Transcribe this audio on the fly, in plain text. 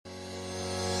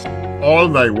All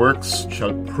thy works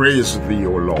shall praise thee,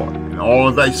 O Lord, and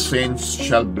all thy saints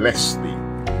shall bless thee.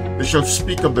 They shall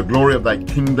speak of the glory of thy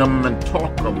kingdom and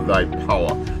talk of thy power,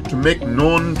 to make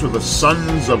known to the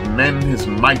sons of men his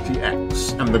mighty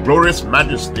acts and the glorious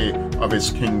majesty of his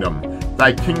kingdom.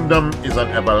 Thy kingdom is an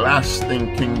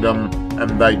everlasting kingdom,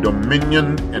 and thy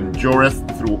dominion endureth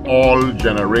through all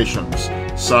generations.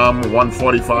 Psalm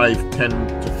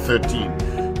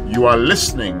 145:10-13. You are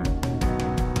listening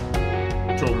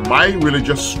to My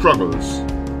Religious Struggles,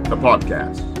 the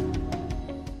podcast.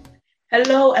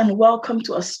 Hello and welcome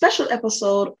to a special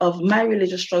episode of My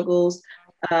Religious Struggles,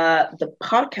 the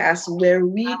podcast where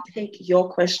we take your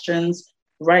questions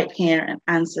right here and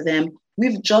answer them.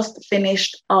 We've just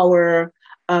finished our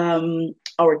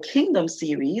Kingdom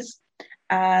series,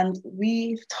 and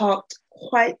we've talked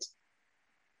quite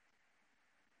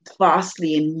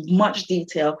vastly in much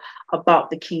detail about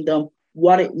the kingdom,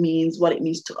 what it means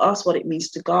to us, what it means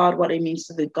to God, what it means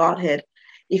to the Godhead.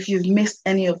 If you've missed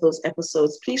any of those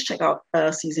episodes, please check out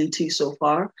season 2 so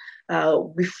far.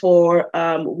 Before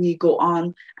we go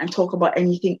on and talk about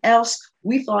anything else,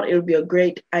 we thought it would be a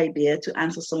great idea to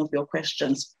answer some of your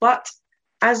questions. But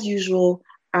as usual,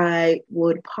 I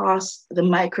would pass the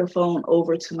microphone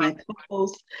over to my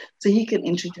co-host so he can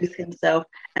introduce himself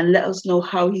and let us know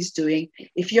how he's doing.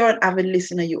 If you're an avid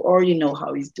listener, you already know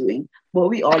how he's doing, but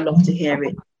we all love to hear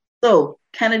it. So,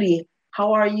 Kennedy,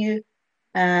 how are you?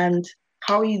 And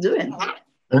how are you doing?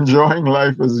 Enjoying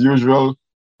life as usual.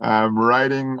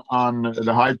 Riding on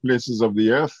the high places of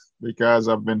the earth because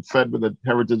I've been fed with the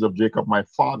heritage of Jacob, my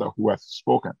father, who hath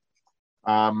spoken.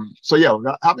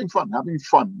 Having fun.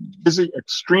 Busy,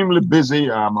 extremely busy.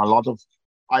 A lot of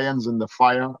irons in the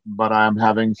fire, but I'm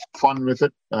having fun with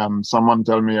it. Someone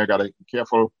tell me I gotta be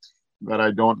careful that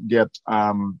I don't get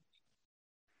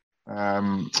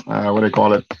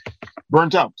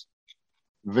burnt out.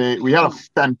 We had a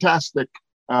fantastic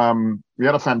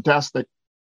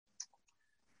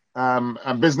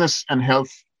business and health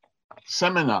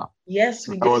seminar. Yes,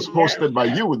 we did. That was hosted by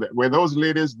you, where those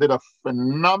ladies did a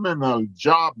phenomenal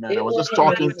job, man. I was just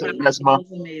talking to Nesma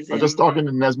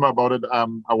about it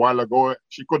a while ago.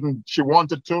 She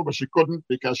wanted to, but she couldn't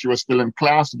because she was still in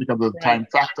class because of the time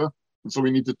factor. And so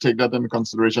we need to take that into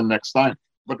consideration next time.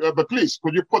 But please,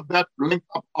 could you put that link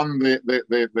up on the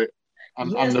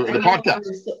podcast?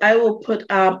 So I will put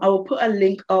a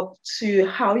link up to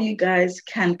how you guys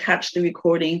can catch the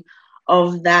recording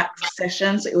of that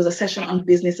session. So it was a session on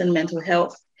business and mental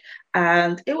health,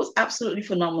 and it was absolutely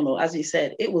phenomenal. As you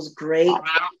said, it was great.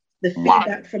 The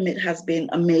feedback from it has been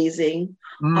amazing.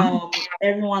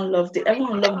 Everyone loved it.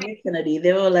 Everyone loved you, Kennedy.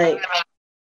 They were like,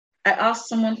 I asked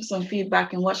someone for some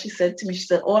feedback, and what she said to me, she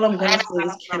said, all I'm going to say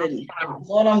is Kennedy. That's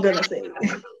all I'm going to say.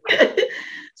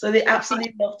 So they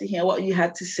absolutely love to hear what you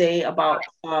had to say about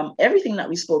everything that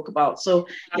we spoke about. So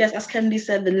yes, as Kennedy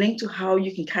said, the link to how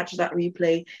you can catch that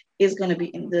replay is going to be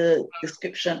in the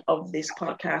description of this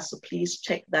podcast. So please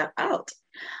check that out.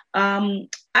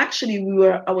 Actually,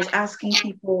 I was asking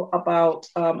people about,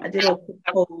 I did a quick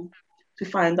poll to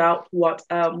find out what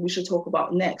we should talk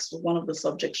about next, what one of the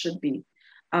subjects should be.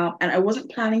 And I wasn't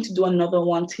planning to do another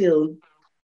one till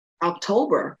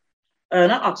October.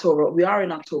 Not October, we are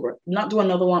in October. Not do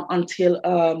another one until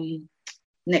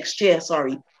next year,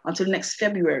 until next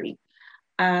February.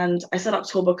 And I said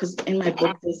October because in my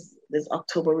book, there's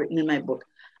October written in my book.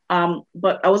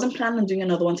 But I wasn't planning on doing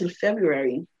another one till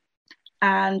February.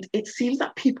 And it seems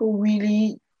that people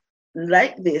really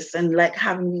like this and like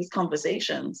having these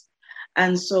conversations.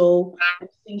 And so I'm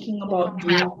thinking about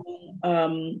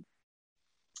doing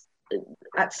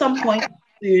at some point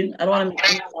soon. I don't want to make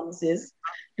any promises.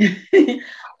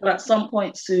 But at some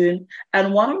point soon.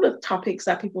 And one of the topics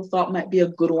that people thought might be a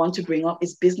good one to bring up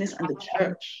is business and the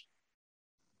church.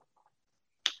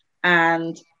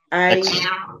 And I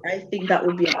think that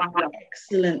would be an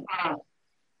excellent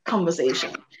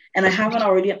conversation. And I have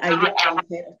already an idea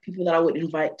of people that I would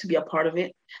invite to be a part of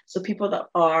it. So people that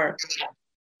are,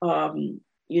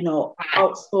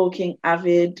 outspoken,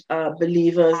 avid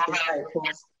believers,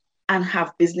 disciples, and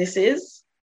have businesses.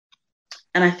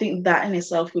 And I think that in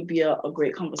itself would be a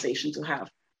great conversation to have.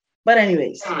 But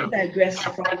anyways, we digress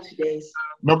from today's.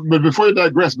 No, but before you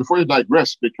digress,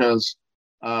 because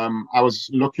I was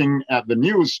looking at the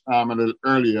news a little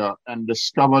earlier and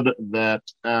discovered that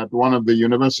at one of the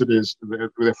universities,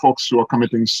 the folks who are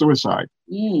committing suicide.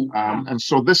 And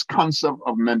so this concept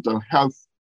of mental health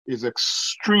is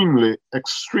extremely,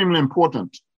 extremely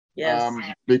important. Yes.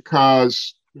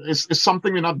 Because it's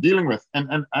something we're not dealing with.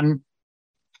 And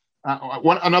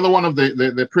another one of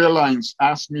the prayer lines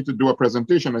asked me to do a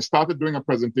presentation. I started doing a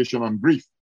presentation on grief.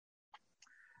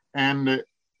 And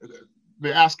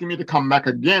they're asking me to come back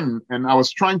again, and I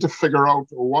was trying to figure out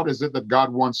what is it that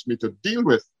God wants me to deal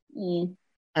with.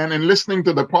 And in listening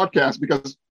to the podcast,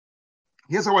 because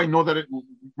here's how I know that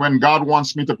when God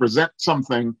wants me to present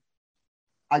something,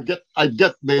 I get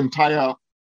the entire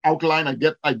outline.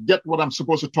 I get what I'm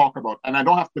supposed to talk about, and I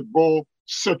don't have to go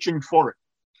searching for it.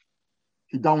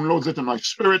 He downloads it in my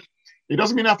spirit. It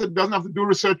doesn't mean doesn't have to do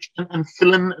research and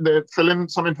fill in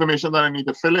some information that I need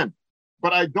to fill in.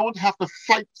 But I don't have to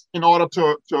fight in order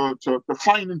to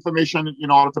find information in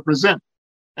order to present.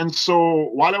 And so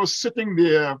while I was sitting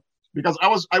there, because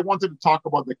I wanted to talk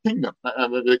about the kingdom,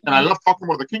 and I love talking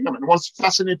about the kingdom. And what's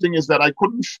fascinating is that I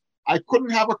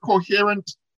couldn't have a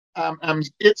coherent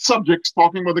 8 subjects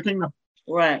talking about the kingdom.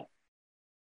 Right.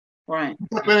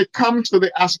 But when it comes to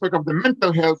the aspect of the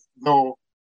mental health, though,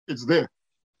 it's there.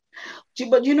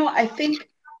 But I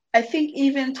think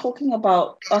even talking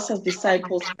about us as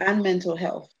disciples and mental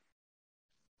health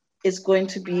is going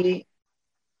to be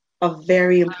a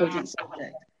very important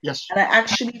subject. Yes. And I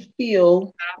actually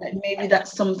feel that maybe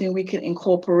that's something we can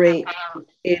incorporate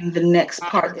in the next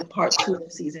part, in part 2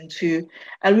 of season 2.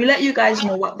 And we'll let you guys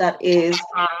know what that is.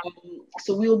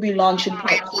 So we'll be launching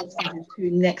part 2 of season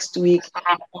 2 next week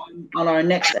on our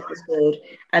next episode.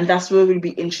 And that's where we'll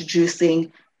be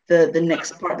introducing the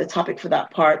next part, the topic for that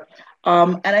part.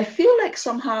 And I feel like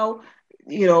somehow,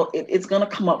 it's going to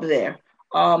come up there.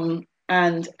 And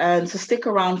so stick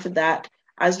around for that.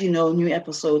 As you know, new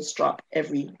episodes drop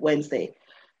every Wednesday.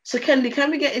 So Kendi,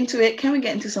 can we get into it? Can we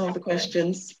get into some of the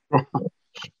questions?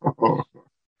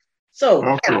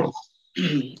 So,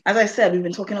 as I said, we've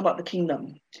been talking about the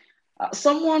kingdom.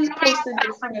 Someone posted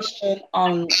this question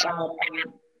on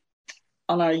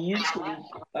our YouTube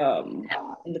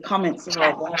in the comments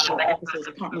about one of the episodes.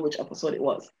 I can't remember which episode it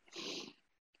was.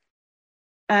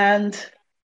 And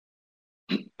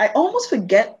I almost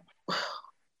forget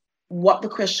what the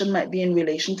question might be in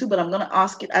relation to, but I'm going to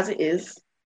ask it as it is,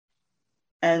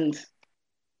 and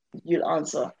you'll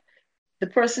answer. The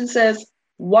person says,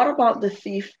 what about the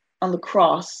thief on the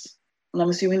cross? And I'm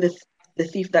assuming the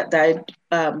thief that died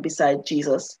beside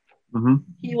Jesus. Mm-hmm.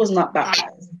 He was not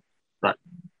baptized. Right.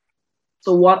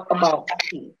 So what about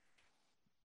him?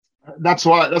 That's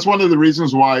one of the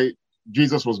reasons why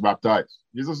Jesus was baptized.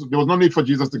 There was no need for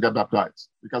Jesus to get baptized,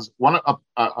 because part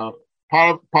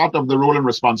of the role and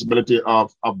responsibility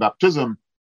of baptism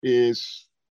is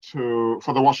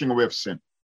for the washing away of sin.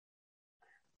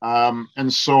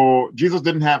 And so Jesus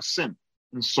didn't have sin.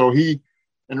 And so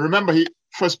remember, 1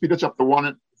 Peter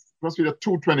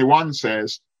 2:21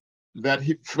 says that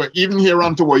even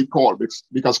hereunto were he called,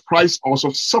 because Christ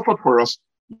also suffered for us,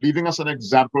 leaving us an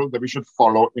example that we should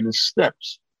follow in his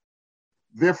steps.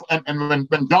 Therefore, and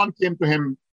when John came to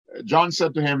him, John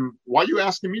said to him, why are you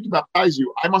asking me to baptize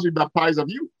you? I must be baptized of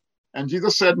you. And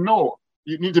Jesus said, no,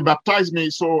 you need to baptize me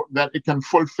so that it can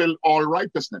fulfill all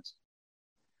righteousness.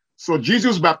 So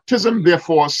Jesus' baptism,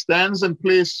 therefore, stands in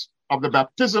place of the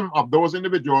baptism of those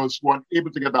individuals who are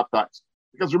able to get baptized.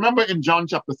 Because remember in John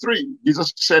chapter 3,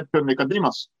 Jesus said to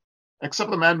Nicodemus,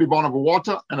 except a man be born of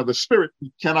water and of the Spirit,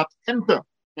 he cannot enter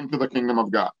into the kingdom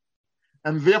of God.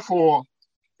 And therefore,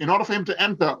 in order for him to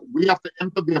enter, we have to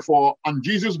enter, therefore, on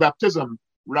Jesus' baptism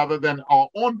rather than our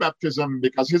own baptism,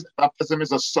 because his baptism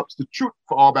is a substitute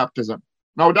for our baptism.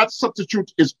 Now, that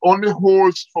substitute only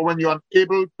holds for when you're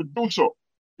unable to do so.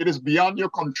 It is beyond your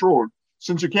control.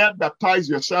 Since you can't baptize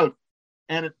yourself,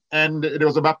 and there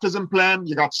was a baptism plan,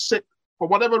 you got sick, for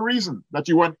whatever reason that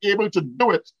you weren't able to do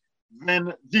it,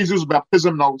 then Jesus'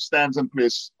 baptism now stands in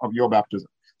place of your baptism.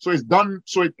 So it's done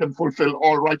so it can fulfill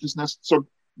all righteousness. So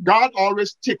God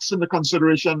always takes into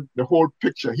consideration the whole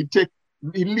picture. He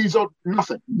leaves out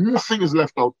nothing. Nothing is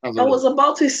left out. I was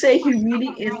about to say he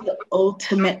really is the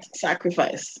ultimate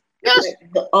sacrifice. Yes.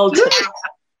 Like the ultimate. Yes.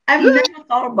 I've never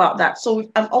thought about that. So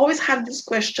I've always had this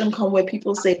question come where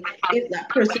people say, is that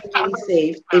person really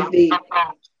saved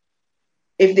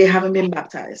if they haven't been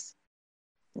baptized?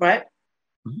 Right?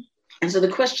 Mm-hmm. And so the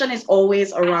question is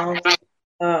always around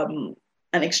an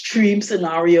extreme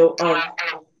scenario of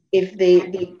if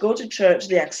they go to church,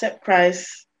 they accept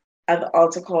Christ at the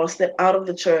altar call, step out of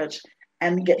the church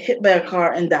and get hit by a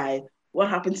car and die, what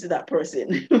happens to that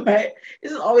person, right?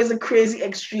 This is always a crazy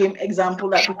extreme example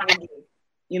that people give.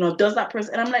 Does that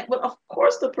person, and I'm like, well, of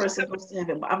course the person goes to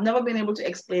heaven, but I've never been able to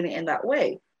explain it in that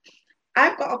way.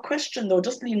 I've got a question though,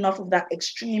 just leading off of that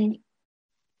extreme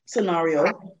scenario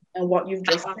and what you've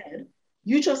just said.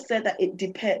 You just said that it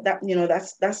depends,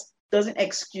 that's doesn't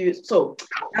excuse, so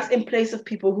that's in place of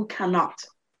people who cannot,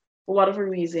 for whatever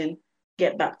reason,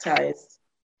 get baptized.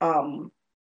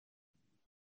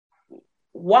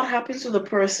 What happens to the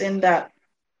person that,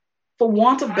 for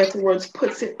want of better words,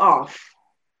 puts it off.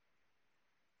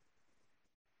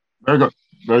 Very good.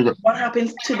 Very good. What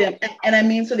happens to them? And I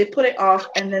mean, so they put it off,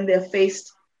 and then they're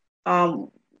faced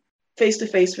face to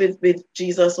face with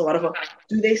Jesus or whatever.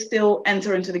 Do they still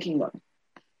enter into the kingdom?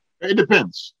 It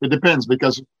depends. It depends,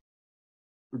 because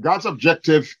God's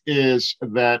objective is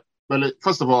that, well,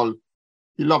 first of all,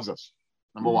 he loves us,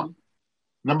 number one.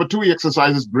 Number two, he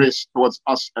exercises grace towards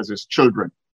us as his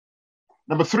children.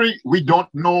 Number three, we don't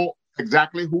know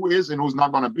exactly who is and who's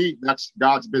not going to be. That's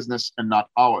God's business and not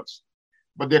ours.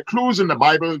 But there are clues in the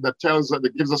Bible that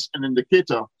gives us an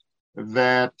indicator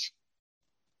that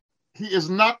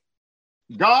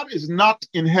God is not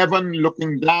in heaven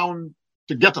looking down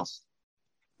to get us.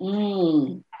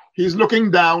 He's looking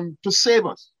down to save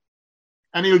us.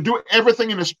 And he'll do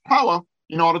everything in his power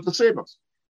in order to save us.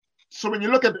 So when you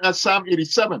look at Psalm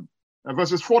 87,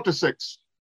 verses 4 to 6,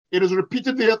 it is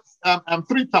repeated there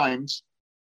 3 times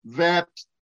that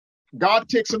God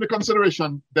takes into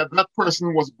consideration that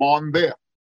person was born there.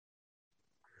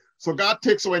 So God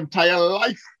takes our entire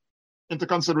life into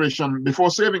consideration before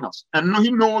saving us. And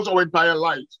he knows our entire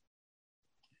lives.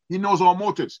 He knows our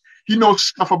motives. He knows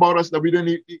stuff about us that we don't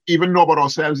even know about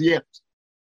ourselves yet.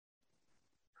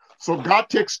 So God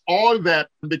takes all that,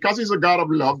 and because he's a God of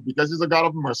love, because he's a God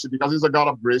of mercy, because he's a God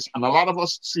of grace, and a lot of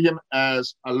us see him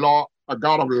as a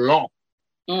God of law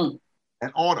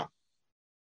and order.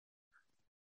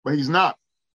 But he's not.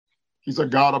 He's a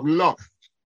God of love.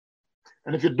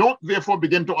 And if you don't therefore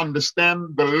begin to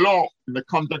understand the law in the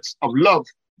context of love,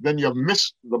 then you have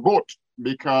missed the boat,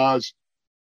 because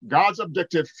God's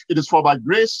objective, it is for by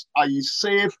grace are ye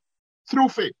saved through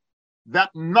faith,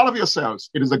 that not of yourselves.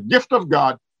 It is a gift of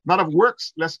God, not of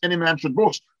works, lest any man should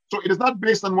boast. So it is not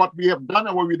based on what we have done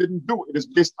and what we didn't do. It is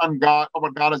based on God, on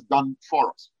what God has done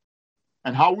for us,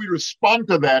 and how we respond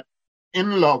to that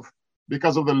in love,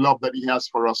 because of the love that he has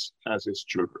for us as his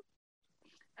children.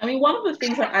 I mean, one of the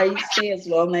things that I say as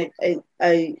well, and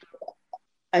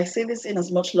I say this in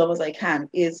as much love as I can,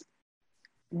 is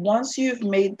once you've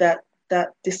made that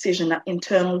decision, that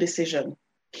internal decision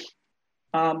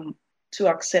to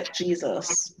accept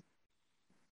Jesus,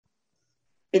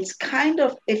 it's kind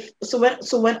of,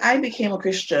 when I became a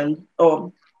Christian,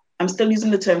 or I'm still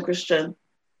using the term Christian,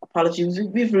 apologies,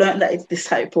 we've learned that it's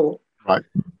disciple. Right.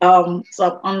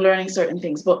 So I'm unlearning certain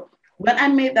things. But when I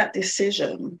made that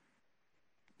decision,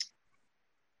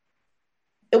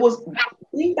 it was,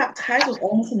 being baptized was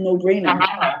almost a no-brainer.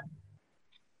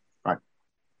 Right.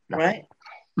 Yeah. Right?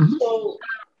 Mm-hmm. So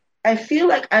I feel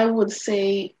like I would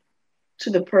say to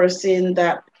the person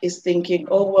that is thinking,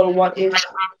 oh, well, what if,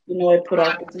 I put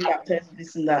off getting baptized,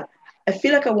 this and that. I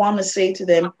feel like I want to say to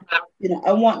them,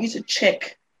 I want you to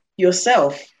check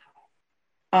yourself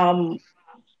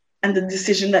and the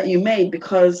decision that you made,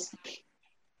 because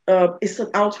it's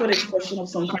an outward expression of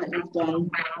something that you've done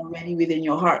already within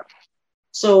your heart.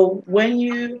 So when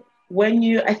you,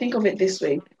 I think of it this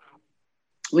way,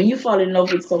 when you fall in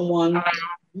love with someone,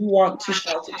 you want to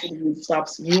shout it to the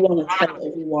rooftops. You want to tell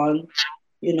everyone,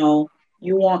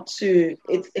 you want to,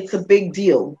 it's a big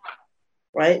deal,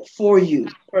 right? For you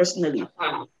personally.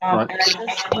 Right. And I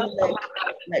just feel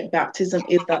like baptism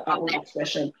is that outward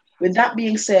expression. With that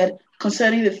being said,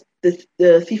 concerning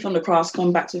the thief on the cross,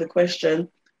 coming back to the question,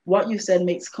 what you said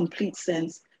makes complete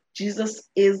sense. Jesus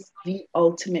is the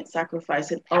ultimate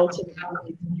sacrifice, and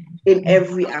ultimately in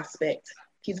every aspect.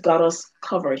 He's got us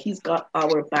covered. He's got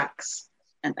our backs,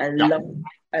 and I love it.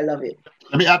 I love it.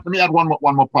 Let me add one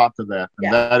more part to that,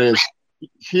 and that is,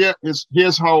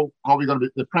 here's how we're going to be,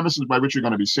 the premises by which we're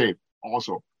going to be saved.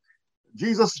 Also,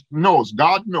 Jesus knows,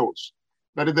 God knows,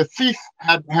 that if the thief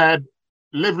had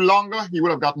lived longer, he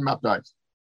would have gotten baptized.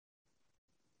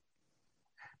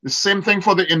 The same thing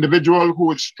for the individual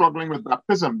who is struggling with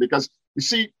baptism, because you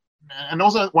see, and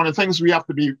those are one of the things we have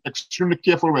to be extremely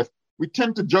careful with. We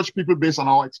tend to judge people based on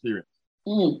our experience.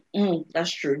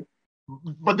 That's true.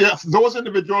 But there are those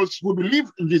individuals who believe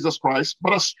in Jesus Christ,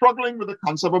 but are struggling with the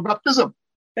concept of baptism.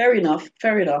 Fair enough.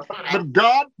 But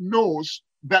God knows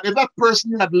that if that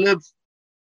person had lived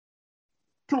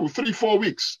 2, 3, 4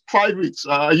 weeks, 5 weeks,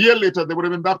 a year later, they would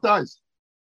have been baptized.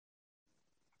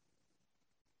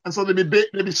 And so they'd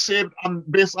be saved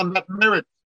based on that merit,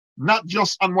 not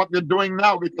just on what they're doing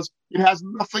now, because it has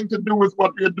nothing to do with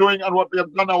what we're doing and what we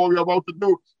have done or what we're about to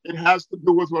do. It has to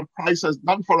do with what Christ has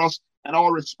done for us and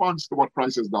our response to what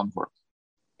Christ has done for us.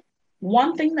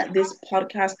 One thing that this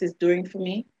podcast is doing for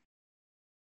me,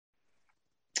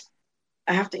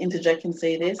 I have to interject and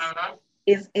say this,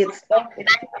 is it's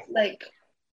like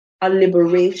a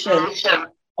liberation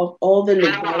of all the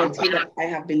legality that I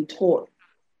have been taught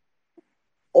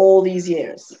all these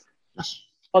years. Yes.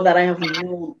 or that I have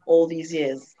known all these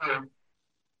years.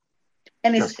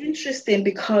 And it's interesting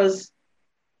because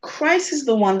Christ is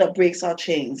the one that breaks our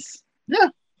chains. Yeah.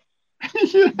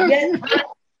 Yet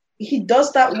he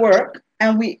does that work,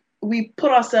 and we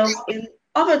put ourselves in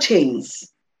other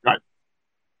chains.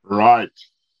 Right.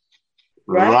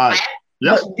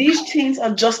 Yes. But these chains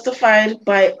are justified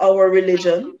by our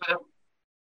religion.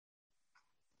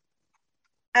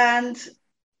 And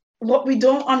what we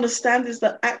don't understand is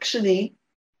that actually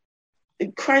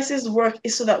Christ's work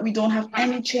is so that we don't have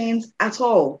any chains at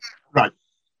all. Right.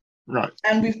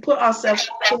 And we've put ourselves,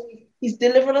 he's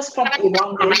delivered us from a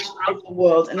bondage of the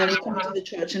world, and then we come to the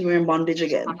church and we're in bondage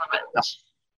again. Yes.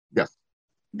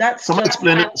 That's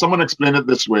someone explain it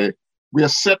this way. We are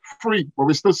set free, but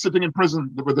we're still sitting in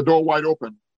prison with the door wide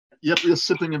open. Yet we are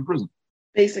sitting in prison.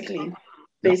 Basically.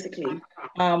 This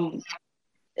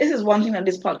is one thing that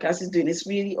this podcast is doing. It's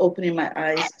really opening my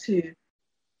eyes to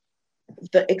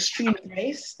the extreme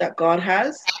grace that God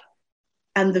has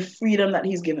and the freedom that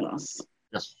he's given us.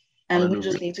 Yes. And Hallelujah. we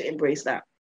just need to embrace that.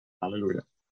 Hallelujah.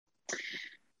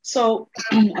 So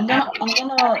I'm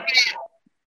gonna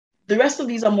the rest of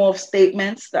these are more of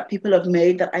statements that people have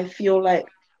made that I feel like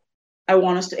I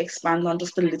want us to expand on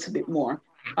just a little bit more.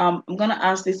 I'm gonna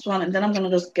ask this one, and then I'm gonna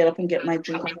just get up and get my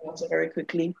drink of water very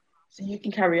quickly, so you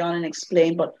can carry on and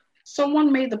explain. But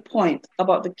someone made the point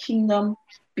about the kingdom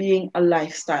being a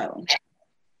lifestyle.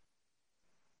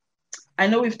 I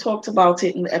know we've talked about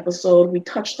it in the episode. We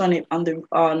touched on it on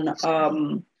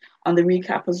the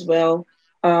recap as well.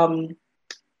 Can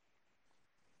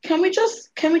we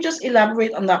just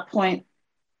elaborate on that point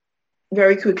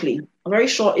very quickly? A very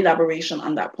short elaboration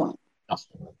on that point.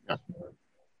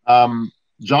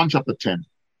 John chapter 10.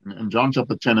 In John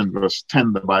chapter 10 and verse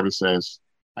 10, the Bible says,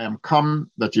 I am come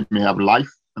that you may have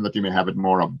life and that you may have it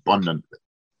more abundantly.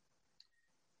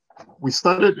 We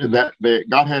studied that the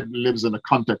Godhead lives in the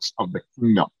context of the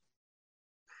kingdom.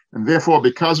 And therefore,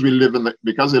 because they live in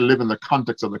the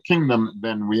context of the kingdom,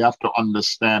 then we have to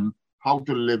understand how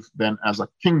to live then as a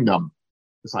kingdom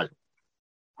disciple,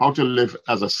 how to live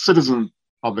as a citizen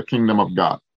of the kingdom of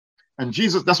God. And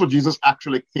Jesus, that's what Jesus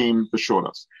actually came to show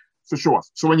us.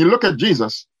 So when you look at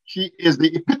Jesus, he is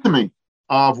the epitome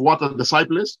of what a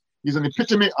disciple is. He's an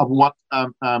epitome of what a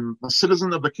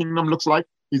citizen of the kingdom looks like.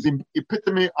 He's the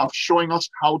epitome of showing us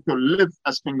how to live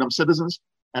as kingdom citizens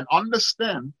and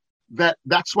understand that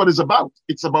that's what it's about.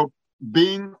 It's about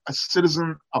being a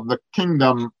citizen of the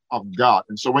kingdom of God.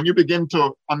 And so when you begin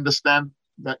to understand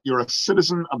that you're a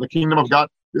citizen of the kingdom of God,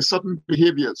 there's certain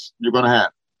behaviors you're going to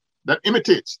have that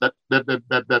imitates, that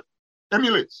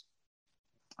emulates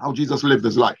how Jesus lived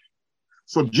his life.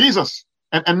 So Jesus,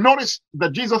 and notice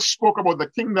that Jesus spoke about the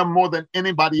kingdom more than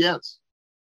anybody else.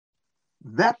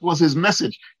 That was his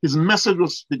message. His message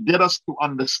was to get us to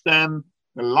understand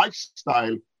the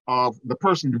lifestyle of the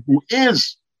person who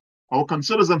is or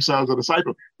considers themselves a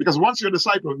disciple. Because once you're a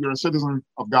disciple, you're a citizen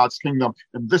of God's kingdom.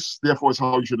 And this, therefore, is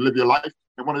how you should live your life.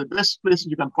 And one of the best places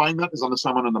you can find that is on the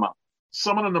Sermon on the Mount.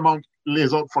 Sermon on the Mount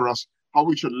lays out for us how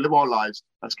we should live our lives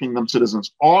as kingdom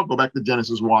citizens. Or go back to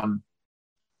Genesis 1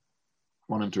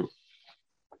 and 2.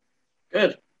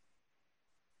 Good.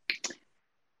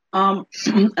 And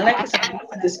like I said,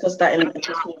 we discussed that in an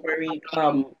episode very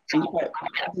in quite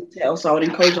detail. So I would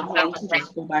encourage everyone to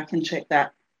just go back and check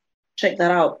that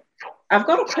out. I've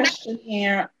got a question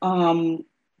here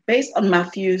based on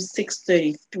Matthew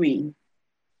 6:33,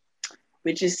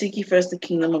 which is seek ye first the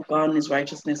kingdom of God and his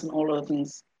righteousness, and all other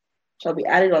things shall be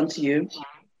added unto you.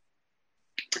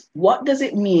 What does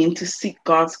it mean to seek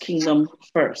God's kingdom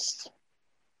first?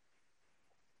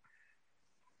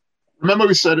 Remember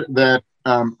we said that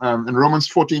in Romans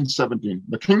 14:17,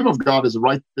 the kingdom of God is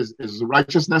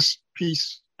righteousness,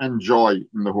 peace, and joy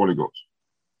in the Holy Ghost.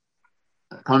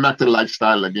 Coming back to the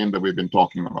lifestyle again that we've been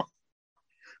talking about.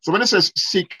 So when it says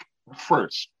seek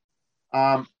first,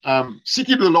 seek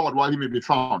ye the Lord while he may be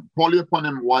found. Call ye upon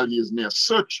him while he is near.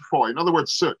 Search for, in other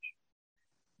words, search.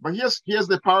 But here's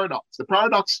the paradox. The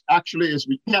paradox actually is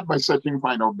we can't by searching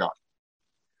find out God.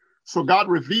 So God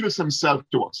reveals himself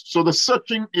to us. So the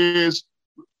searching is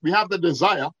we have the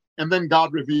desire and then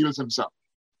God reveals himself.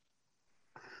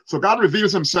 So God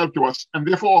reveals himself to us, and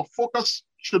therefore our focus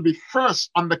should be first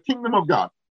on the kingdom of God.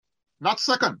 Not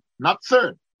second, not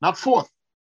third, not fourth.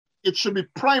 It should be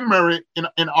primary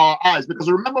in our eyes, because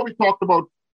remember we talked about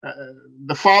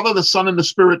the Father, the Son, and the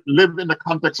Spirit live in the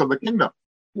context of the kingdom.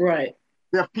 Right.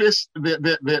 They have placed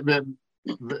the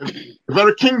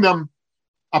very kingdom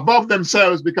above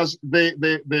themselves because they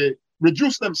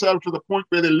reduce themselves to the point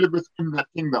where they live within that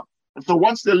kingdom. And so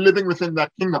once they're living within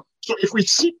that kingdom, so if we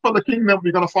seek for the kingdom,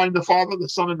 we're going to find the Father, the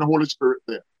Son, and the Holy Spirit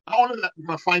there. Not only that, we're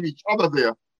going to find each other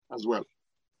there as well.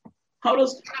 What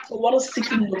does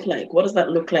seeking look like? What does that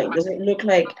look like? Does it look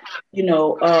like,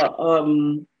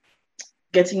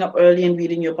 getting up early and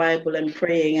reading your Bible and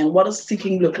praying? And what does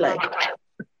seeking look like?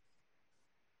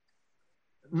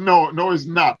 No, it's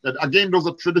not. Again, those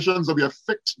are traditions that we have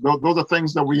fixed. Those are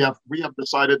things that we have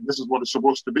decided this is what it's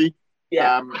supposed to be.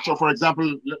 Yeah. So, for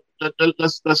example,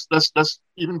 let's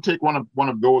even take one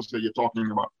of those that you're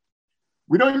talking about.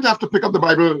 We don't even have to pick up the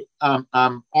Bible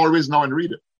always now and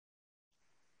read it.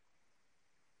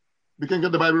 We can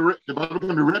get the Bible. The Bible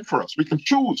can be read for us. We can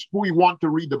choose who we want to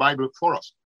read the Bible for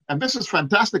us, and this is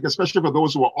fantastic, especially for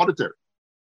those who are auditory.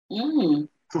 Mm.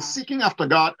 So seeking after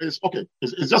God is okay.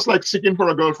 It's just like seeking for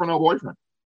a girlfriend or boyfriend.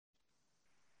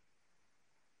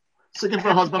 Seeking for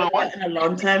a husband or wife. In a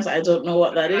long time, so I don't know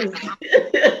what that is.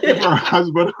 For a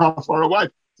husband or for a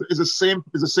wife. So it's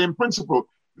the same principle.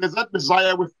 There's that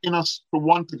desire within us to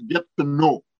want to get to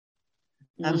know,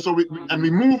 and so we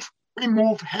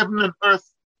move heaven and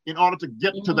earth in order to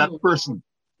get to that person.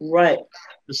 Right.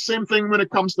 The same thing when it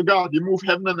comes to God. You move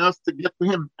heaven and earth to get to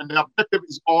him, and the objective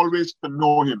is always to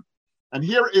know him. And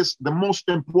here is the most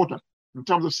important in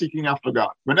terms of seeking after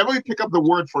God. Whenever we pick up the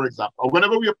word, for example, or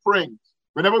whenever we are praying,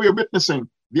 whenever we are witnessing,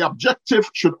 the objective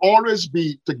should always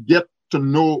be to get to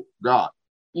know God.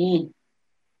 Mm.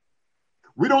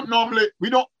 We don't,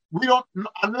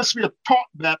 unless we are taught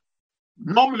that,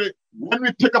 normally when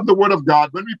we pick up the word of God,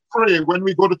 when we pray, when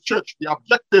we go to church, the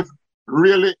objective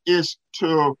really is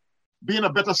to be in a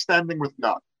better standing with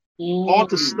God, or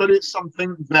to study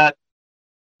something that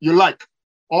you like,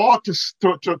 or to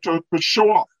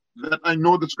show off that I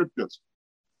know the scriptures.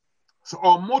 So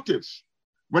our motives,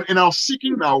 when in our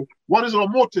seeking now, what is our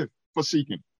motive for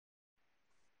seeking?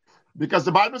 Because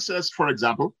the Bible says, for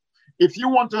example, if you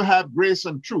want to have grace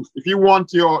and truth, if you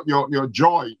want your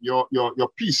joy, your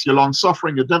peace, your long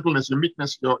suffering, your gentleness, your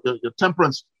meekness, your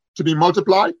temperance to be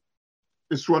multiplied,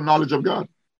 it's through a knowledge of God.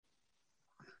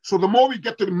 So the more we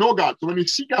get to know God, so when we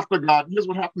seek after God, here's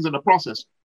what happens in the process.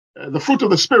 The fruit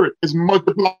of the Spirit is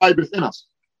multiplied within us.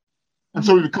 And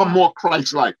so we become more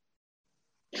Christ-like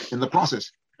in the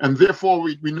process. And therefore,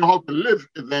 we know how to live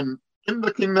then in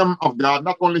the kingdom of God,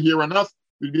 not only here on earth,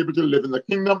 we'll be able to live in the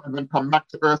kingdom and then come back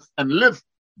to earth and live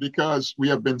because we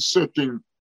have been searching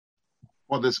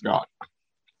for this God.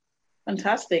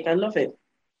 Fantastic. I love it.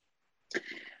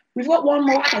 We've got one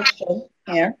more question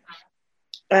here.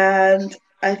 And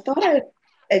I thought I'd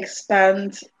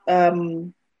expand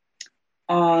on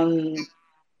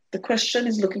the question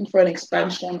is looking for an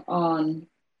expansion on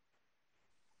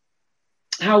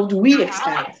how do we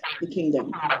expand the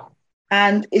kingdom?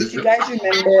 And if you guys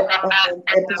remember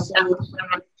episode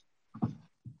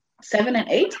 7 and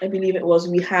 8, I believe it was,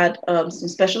 we had some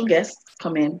special guests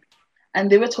come in and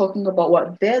they were talking about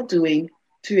what they're doing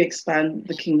to expand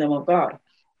the kingdom of God.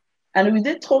 And we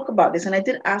did talk about this, and I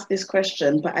did ask this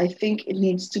question, but I think it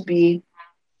needs to be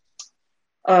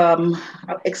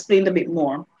explained a bit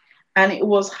more. And it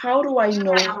was, how do I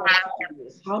know how to do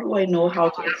this? How do I know how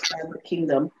to expand the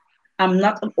kingdom? I'm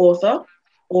not an author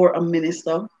or a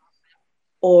minister,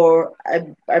 or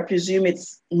I presume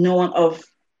it's no one of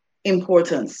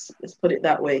importance. Let's put it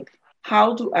that way.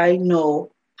 How do I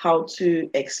know how to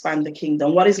expand the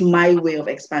kingdom? What is my way of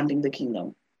expanding the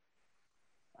kingdom?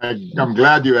 I'm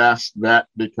glad you asked that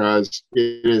because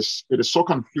it is so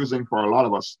confusing for a lot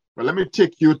of us. But let me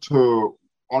take you to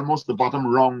almost the bottom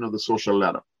rung of the social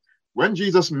ladder. When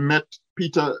Jesus met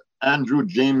Peter, Andrew,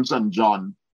 James, and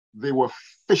John, they were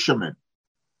fishermen.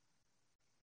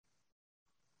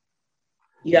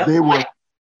 Yeah. They were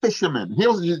fishermen.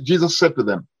 Here's what Jesus said to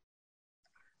them.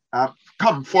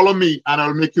 Come, follow me, and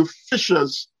I'll make you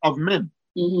fishers of men.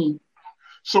 Mm-hmm.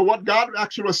 So what God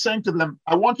actually was saying to them,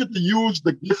 I want you to use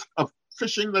the gift of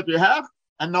fishing that you have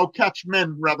and now catch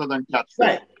men rather than catch fish.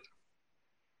 Right.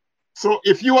 So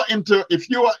if you are into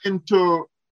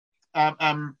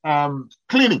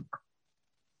cleaning,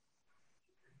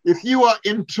 if you are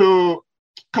into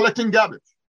collecting garbage,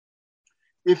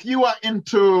 if you are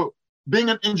into being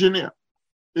an engineer,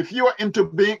 if you are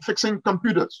into fixing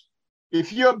computers,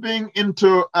 if you're being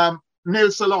into nail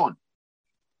salon,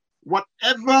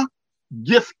 whatever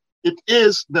gift it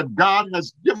is that God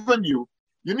has given you,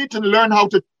 you need to learn how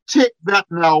to take that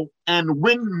now and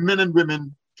win men and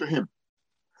women to him.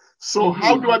 So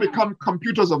how do I become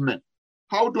computers of men?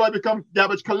 How do I become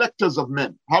garbage collectors of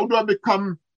men? How do I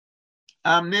become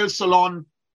nail salon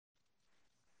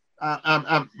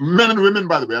men and women,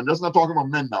 by the way? I'm just not talking about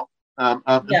men now. And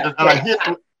I hate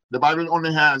the Bible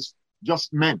only has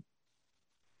just men.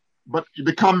 But you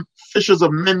become fishers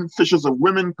of men, fishers of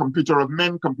women, computer of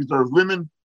men, computer of women.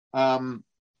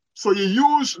 So you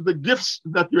use the gifts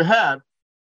that you have,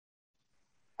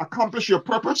 accomplish your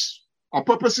purpose, or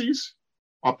purposes,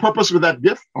 or purpose with that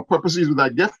gift, or purposes with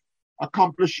that gift,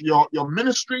 accomplish your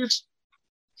ministries,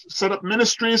 set up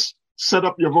ministries, set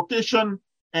up your vocation,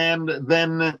 and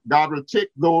then God will take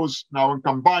those now and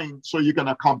combine so you can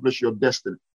accomplish your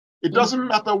destiny. It doesn't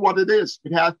matter what it is.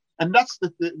 It has, and that's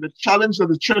the challenge that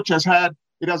the church has had.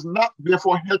 It has not,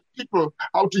 therefore, helped people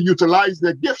how to utilize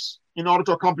their gifts in order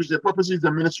to accomplish their purposes,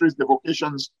 their ministries, their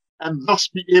vocations, and thus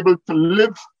be able to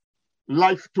live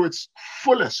life to its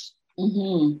fullest.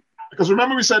 Mm-hmm. Because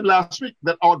remember we said last week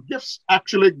that our gifts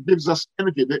actually gives us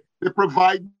energy. They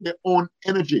provide their own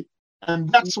energy. And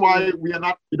that's why we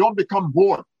don't become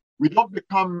bored. We don't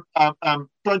become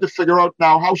trying to figure out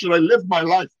now, how should I live my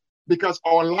life? Because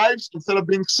our lives, instead of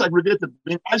being segregated,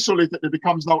 being isolated, it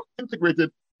becomes now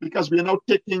integrated, because we are now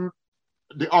taking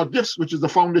our gifts, which is the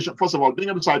foundation, first of all, being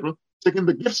a disciple, taking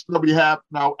the gifts that we have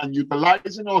now and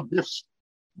utilizing our gifts,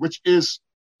 which is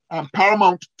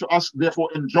paramount to us, therefore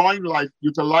enjoying life,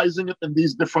 utilizing it in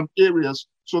these different areas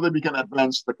so that we can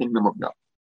advance the kingdom of God.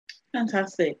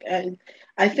 Fantastic.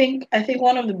 I think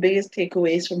one of the biggest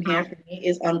takeaways from here for me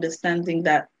is understanding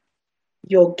that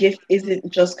your gift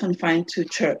isn't just confined to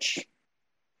church.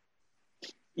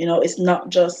 It's not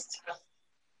just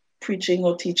preaching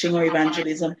or teaching or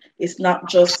evangelism. It's not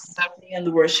just being in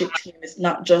the worship team. It's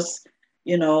not just,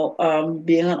 being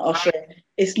an usher.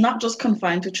 It's not just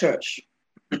confined to church.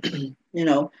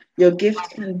 Your gift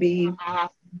can be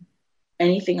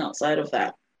anything outside of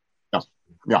that.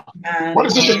 Yeah. What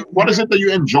is it that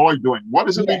you enjoy doing? What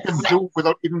is it that you can do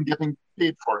without even getting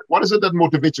paid for it? What is it that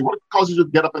motivates you? What causes you to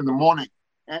get up in the morning?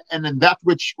 And then that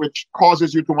which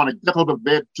causes you to want to get out of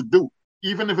bed to do,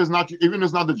 even if it's not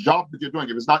the job that you're doing,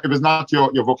 if it's not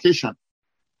your vocation,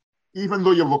 even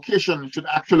though your vocation should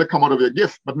actually come out of your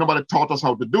gift, but nobody taught us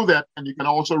how to do that. And you can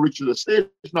also reach to the stage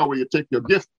now where you take your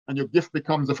gift, and your gift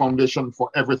becomes the foundation for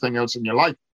everything else in your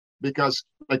life. Because,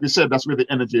 like we said, that's where the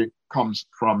energy comes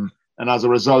from. And as a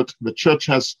result, the church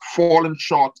has fallen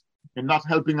short in not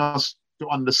helping us to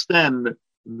understand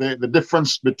the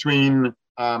difference between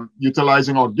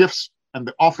utilizing our gifts and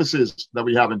the offices that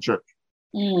we have in church.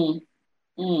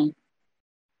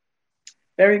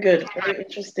 Very good. Very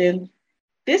interesting.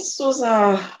 This was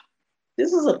an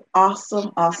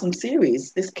awesome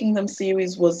series. This Kingdom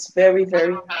series was very,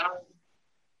 very.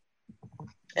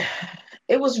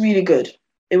 It was really good.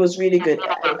 It was really good.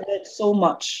 I learned so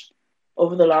much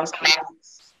over the last few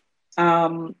weeks.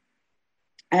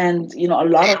 And a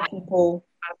lot of people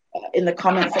in the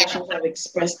comment sections have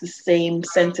expressed the same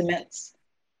sentiments.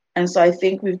 And so I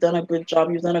think we've done a good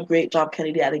job. You've done a great job,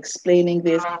 Kennedy, at explaining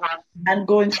this and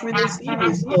going through this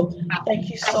series. So thank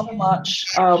you so much.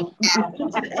 We've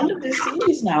come to the end of this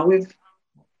series now.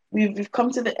 We've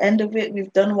come to the end of it.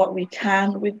 We've done what we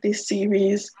can with this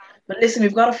series. But listen,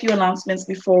 we've got a few announcements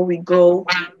before we go.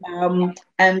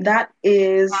 And that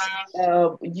is,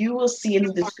 you will see in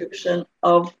the description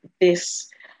of this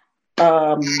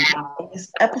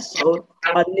episode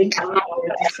a link to our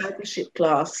discipleship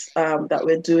class that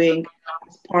we're doing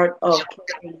as part of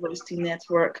Kingdom University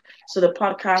Network. So the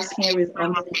podcast here is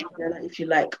under the umbrella, if you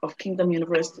like, of Kingdom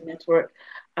University Network.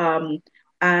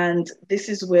 And this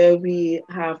is where we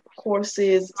have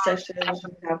courses, sessions,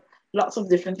 we have lots of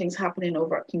different things happening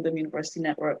over at Kingdom University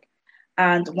Network.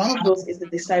 And one of those is the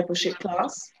discipleship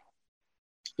class.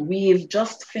 We've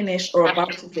just finished or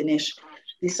about to finish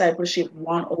Discipleship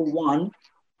 101,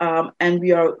 and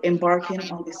we are embarking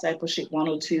on Discipleship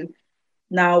 102.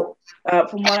 Now,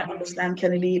 from what I understand,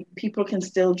 Kennedy, people can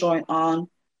still join on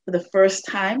for the first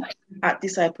time at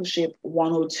Discipleship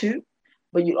 102,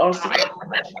 but you also have the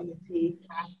opportunity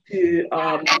to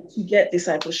get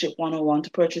Discipleship 101,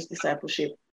 to purchase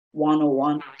Discipleship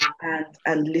 101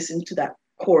 and listen to that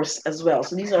course as well.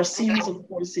 So these are a series of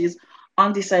courses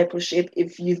on discipleship.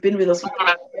 If you've been with us from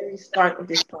the very start of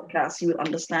this podcast, you will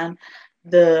understand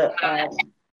the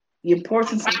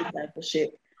importance of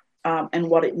discipleship and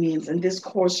what it means. And this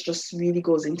course just really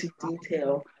goes into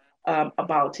detail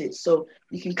about it. So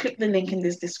you can click the link in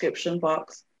this description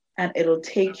box and it'll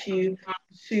take you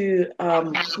to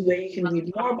where you can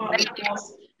read more about the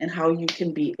course and how you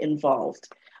can be involved.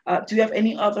 Do you have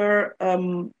any other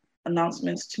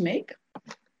announcements to make?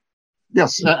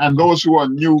 Yes, and those who are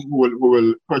new who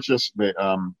will purchase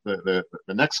the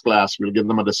next class, we'll give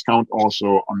them a discount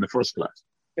also on the first class.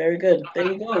 Very good. There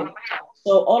you go.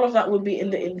 So all of that will be in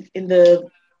the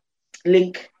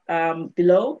link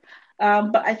below.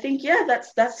 But I think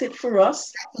that's it for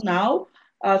us now.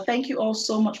 Thank you all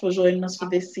so much for joining us for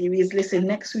this series. Listen,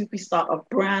 next week we start a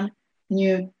brand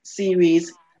new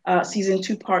series, season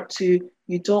 2, part 2.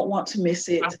 You don't want to miss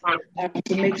it. So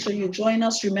make sure you join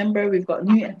us. Remember, we've got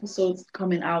new episodes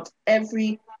coming out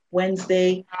every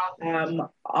Wednesday on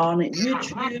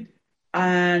YouTube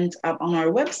and on our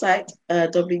website,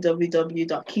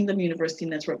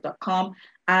 www.kingdomuniversitynetwork.com,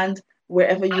 and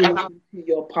wherever you listen to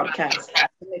your podcast.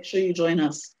 So make sure you join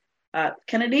us.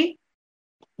 Kennedy,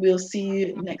 we'll see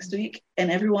you next week. And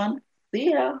everyone,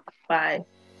 see ya. Bye.